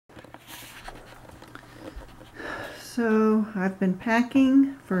So I've been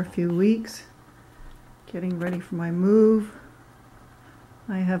packing for a few weeks, getting ready for my move.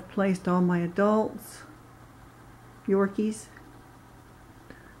 I have placed all my adults, Yorkies.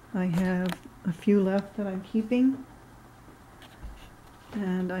 I have a few left that I'm keeping.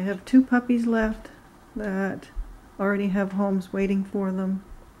 And I have 2 puppies left that already have homes waiting for them.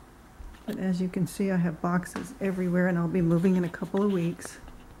 But as you can see, I have boxes everywhere, and I'll be moving in a couple of weeks.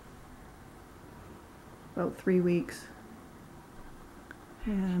 About 3 weeks.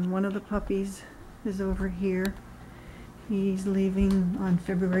 And one of the puppies is over here. He's leaving on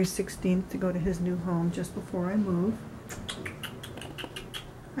February 16th to go to his new home just before I move.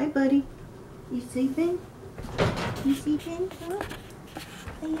 Hi, buddy. You sleeping? You sleeping? Huh?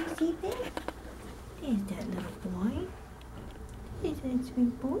 Are you sleeping? There's that little boy. There's that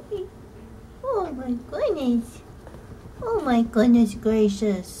sweet boy. Oh my goodness. Oh my goodness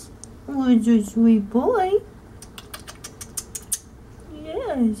gracious. Oh, it's a sweet boy.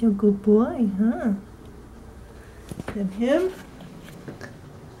 Yeah, he's a good boy, huh? And him.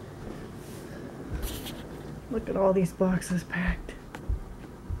 Look at all these boxes packed.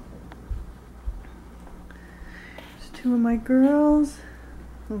 There's 2 of my girls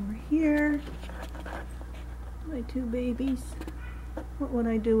over here. My 2 babies. What would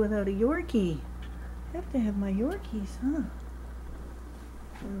I do without a Yorkie? I have to have my Yorkies, huh?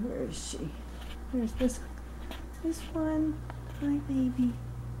 And where is she? There's this one. Hi, baby.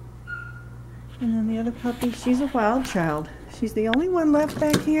 And then the other puppy, she's a wild child. She's the only one left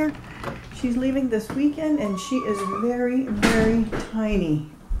back here. She's leaving this weekend, and she is very, very tiny.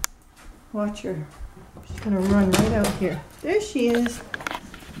 Watch her. She's gonna run right out here. There she is.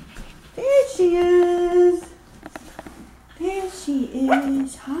 There she is. There she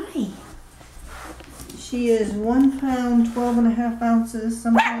is. Hi. She is 1 pound, 12.5 ounces,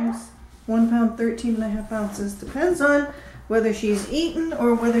 sometimes 1 pound, 13.5 ounces. Depends on whether she's eaten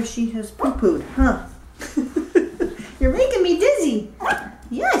or whether she has poo-pooed, huh? You're making me dizzy.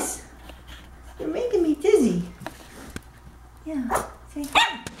 Yes. You're making me dizzy. Yeah. Say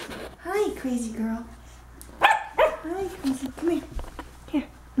hi. Hi, crazy girl. Hi, crazy. Come here. Here.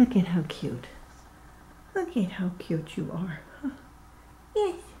 Look at how cute. Look at how cute you are. Huh?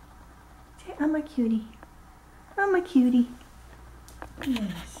 Yes. Say, I'm a cutie. I'm a cutie.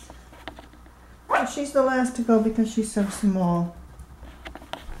 Yes. Well, she's the last to go because she's so small.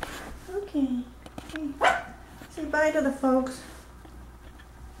 Okay. Say bye to the folks.